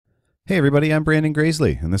Hey everybody, I'm Brandon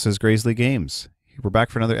Grasley, and this is Grasley Games. We're back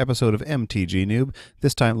for another episode of MTG Noob,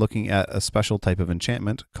 this time looking at a special type of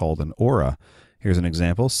enchantment called an aura. Here's an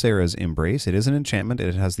example, Sarah's Embrace. It is an enchantment, and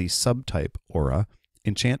it has the subtype aura.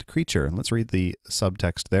 Enchant creature, and let's read the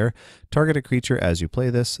subtext there. Target a creature as you play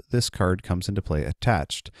this. This card comes into play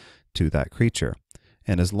attached to that creature.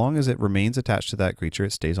 And as long as it remains attached to that creature,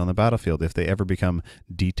 it stays on the battlefield. If they ever become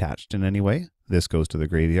detached in any way, this goes to the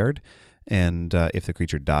graveyard. And if the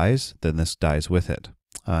creature dies, then this dies with it.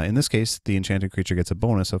 In this case, the enchanted creature gets a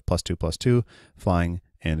bonus of +2/+2, flying,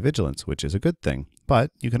 and vigilance, which is a good thing.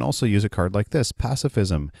 But you can also use a card like this,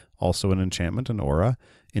 Pacifism, also an enchantment, an aura,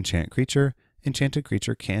 enchant creature. Enchanted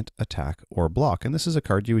creature can't attack or block. And this is a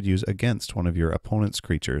card you would use against one of your opponent's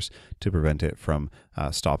creatures to prevent it from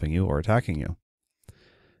stopping you or attacking you.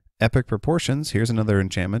 Epic Proportions, here's another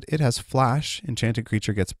enchantment. It has Flash, enchanted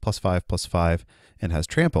creature gets +5/+5, and has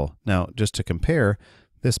Trample. Now, just to compare,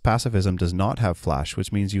 this Pacifism does not have Flash,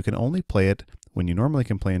 which means you can only play it when you normally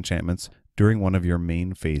can play enchantments during one of your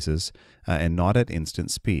main phases and not at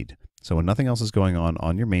instant speed. So when nothing else is going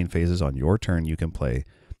on your main phases, on your turn, you can play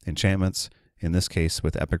enchantments. In this case,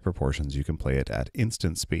 with Epic Proportions, you can play it at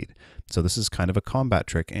instant speed. So this is kind of a combat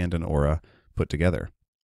trick and an aura put together.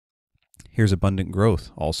 Here's Abundant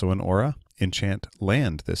Growth, also an aura. Enchant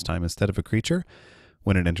land, this time instead of a creature.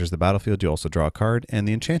 When it enters the battlefield, you also draw a card, and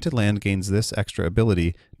the enchanted land gains this extra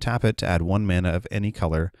ability. Tap it to add 1 mana of any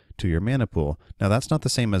color to your mana pool. Now that's not the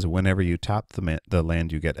same as whenever you tap the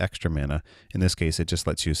land, you get extra mana. In this case, it just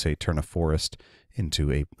lets you, say, turn a forest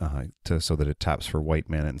into a so that it taps for white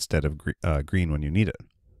mana instead of green when you need it.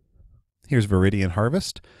 Here's Viridian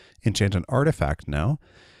Harvest. Enchant an artifact now.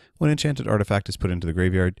 When enchanted artifact is put into the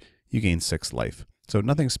graveyard, you gain 6 life. So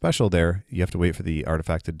nothing special there. You have to wait for the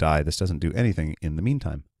artifact to die. This doesn't do anything in the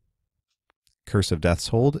meantime. Curse of Death's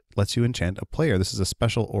Hold lets you enchant a player. This is a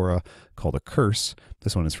special aura called a Curse.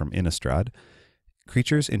 This one is from Innistrad.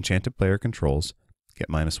 Creatures enchanted player controls get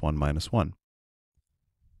 -1/-1.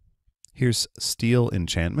 Here's Steel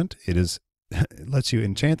Enchantment. It lets you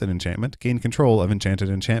enchant an enchantment, gain control of enchanted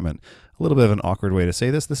enchantment. A little bit of an awkward way to say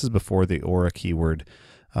this. This is before the aura keyword,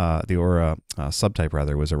 the aura subtype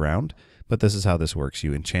rather, was around. But this is how this works.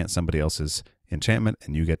 You enchant somebody else's enchantment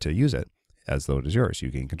and you get to use it as though it is yours. You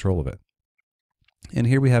gain control of it. And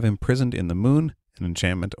here we have Imprisoned in the Moon, an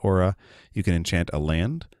enchantment aura. You can enchant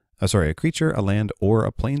a creature, a land, or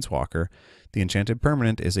a planeswalker. The enchanted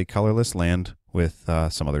permanent is a colorless land with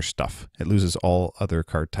some other stuff. It loses all other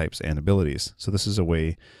card types and abilities. So this is a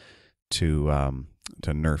way to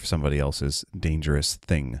nerf somebody else's dangerous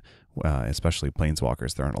thing, especially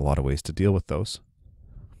planeswalkers. There aren't a lot of ways to deal with those.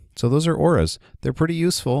 So those are auras. They're pretty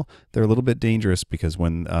useful. They're a little bit dangerous because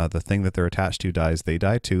when the thing that they're attached to dies, they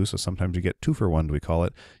die too. So sometimes you get 2 for 1, we call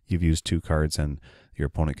it. You've used 2 cards and your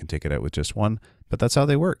opponent can take it out with just 1. But that's how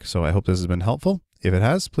they work. So I hope this has been helpful. If it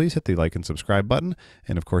has, please hit the like and subscribe button.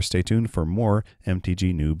 And of course, stay tuned for more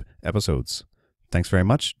MTG Noob episodes. Thanks very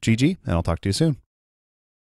much, GG, and I'll talk to you soon.